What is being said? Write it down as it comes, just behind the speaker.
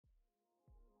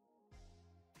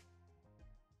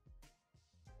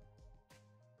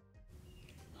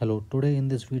Hello, today in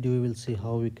this video we will see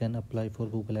how we can apply for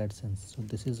Google AdSense. So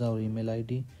this is our email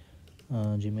ID,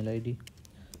 Gmail ID.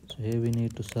 So here we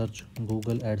need to search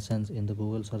Google AdSense in the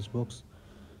Google search box.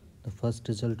 The first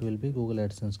result will be Google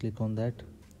AdSense. Click on that.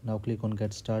 Now click on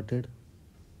get started.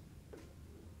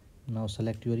 Now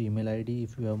select your email ID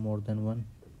if you have more than one.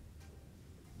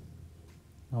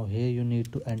 Now here you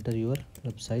need to enter your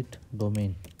website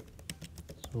domain.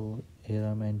 So here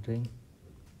I'm entering.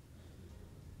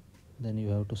 Then you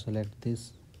have to select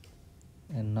this,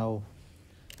 and now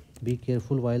be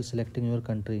careful while selecting your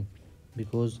country,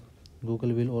 because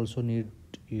Google will also need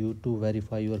you to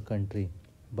verify your country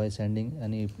by sending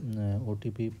any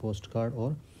OTP, postcard,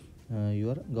 or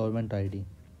your government ID.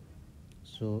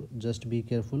 So just be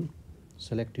careful,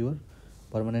 select your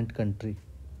permanent country.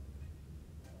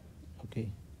 Okay,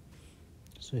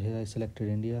 so here I selected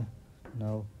India.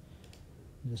 Now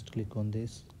just click on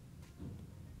this.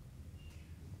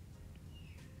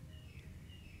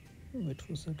 Wait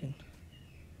for a second.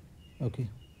 Okay,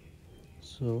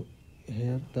 so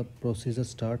here the procedure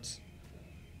starts.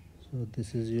 So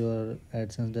this is your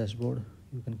AdSense dashboard.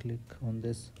 You can click on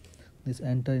this. This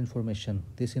enter information.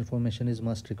 This information is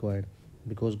must required,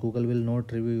 because Google will not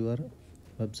review your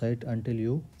website until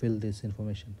you fill this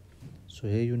information. So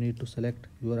here you need to select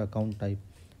your account type,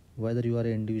 whether you are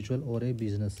an individual or a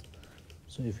business.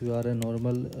 So if you are a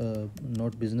normal,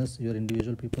 not business, you are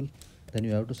individual people, then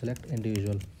you have to select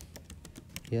individual.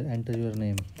 Here enter your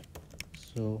name.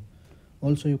 So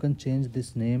also you can change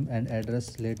this name and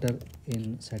address later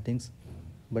in settings,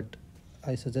 but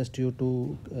I suggest you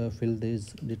to fill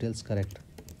these details correct.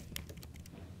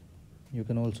 You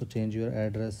can also change your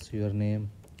address, your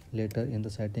name later in the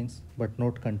settings, but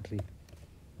not country.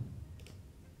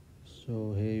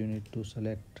 So here you need to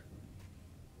select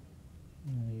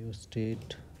your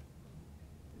state.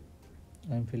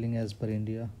 I'm filling as per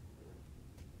India.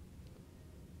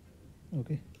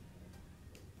 Okay,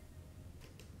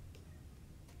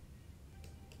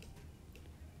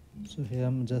 so here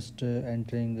I'm just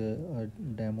entering a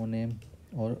demo name,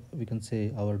 or we can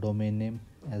say our domain name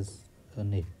as a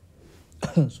name.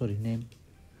 Sorry, name.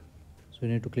 So you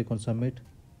need to click on submit.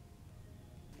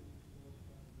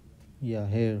 Yeah,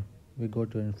 here we go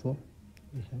to info.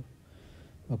 We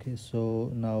have. Okay,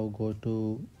 so now go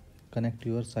to connect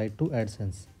your site to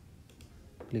AdSense.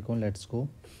 Click on let's go.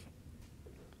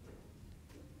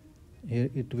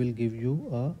 Here it will give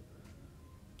you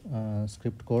a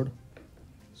script code.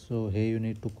 So here you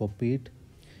need to copy it.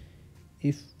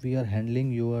 If we are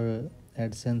handling your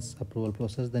AdSense approval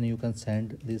process, then you can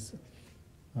send this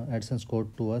AdSense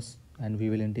code to us, and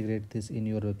we will integrate this in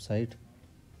your website,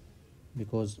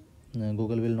 because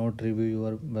Google will not review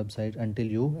your website until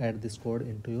you add this code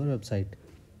into your website.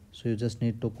 So you just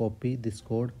need to copy this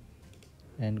code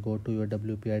and go to your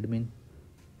WP admin.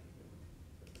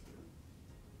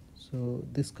 So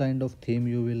this kind of theme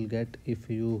you will get if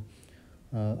you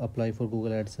apply for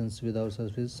Google AdSense with our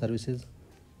services.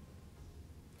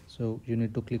 So you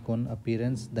need to click on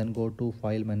appearance, then go to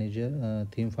file manager,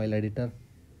 theme file editor.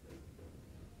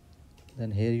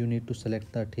 Then here you need to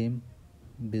select the theme,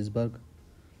 Bisberg.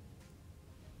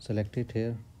 Select it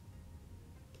here,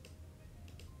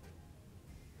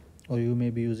 or you may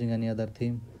be using any other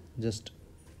theme. Just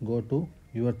go to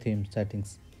your theme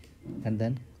settings and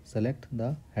then select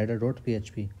the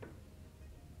header.php,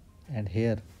 and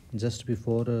here just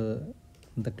before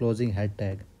the closing head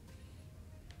tag,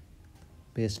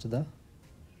 paste the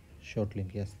short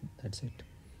link. Yes, that's it.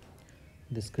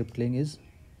 This script link is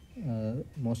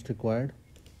most required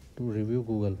to review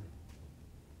Google.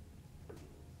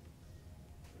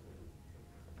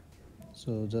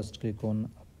 So just click on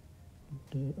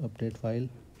update file.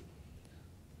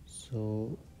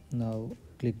 So now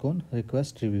click on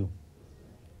request review.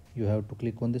 You have to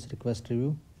click on this request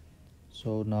review.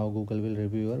 So now Google will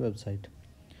review your website.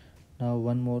 Now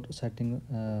one more setting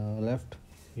left.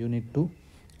 You need to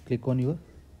click on your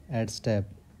ads tab.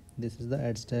 This is the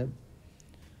ads tab.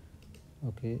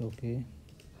 Okay,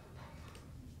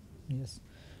 yes.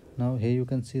 Now here you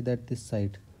can see that this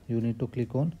site, you need to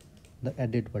click on the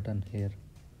edit button here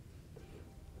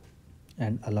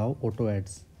and allow auto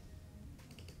ads.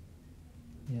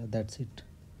 Yeah, that's it.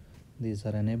 These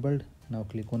are enabled. Now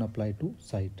click on apply to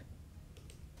site.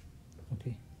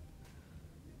 Okay,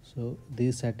 so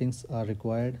these settings are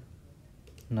required.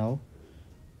 Now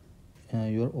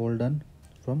you're all done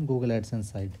from Google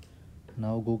AdSense side.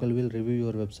 Now Google will review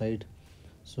your website.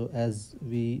 So as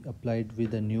we applied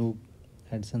with a new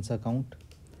AdSense account,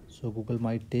 so Google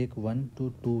might take 1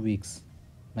 to 2 weeks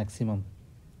maximum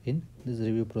in this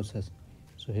review process.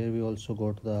 So here we also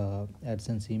got the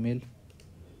AdSense email.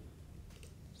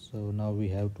 So now we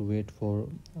have to wait for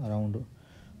around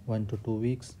 1 to 2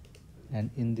 weeks, and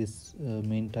in this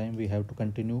meantime we have to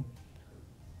continue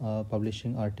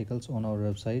publishing articles on our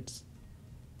websites.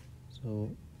 So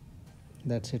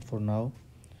that's it for now.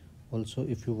 Also,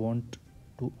 if you want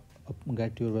to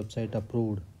get your website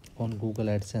approved on Google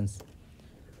AdSense,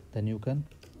 then you can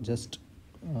just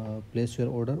place your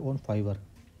order on Fiverr.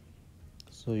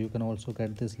 So you can also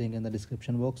get this link in the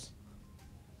description box.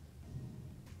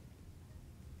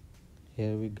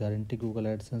 Here we guarantee Google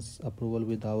AdSense approval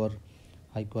with our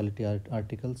high quality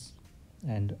articles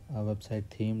and our website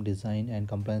theme, design and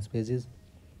compliance pages.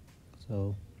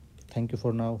 So thank you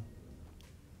for now.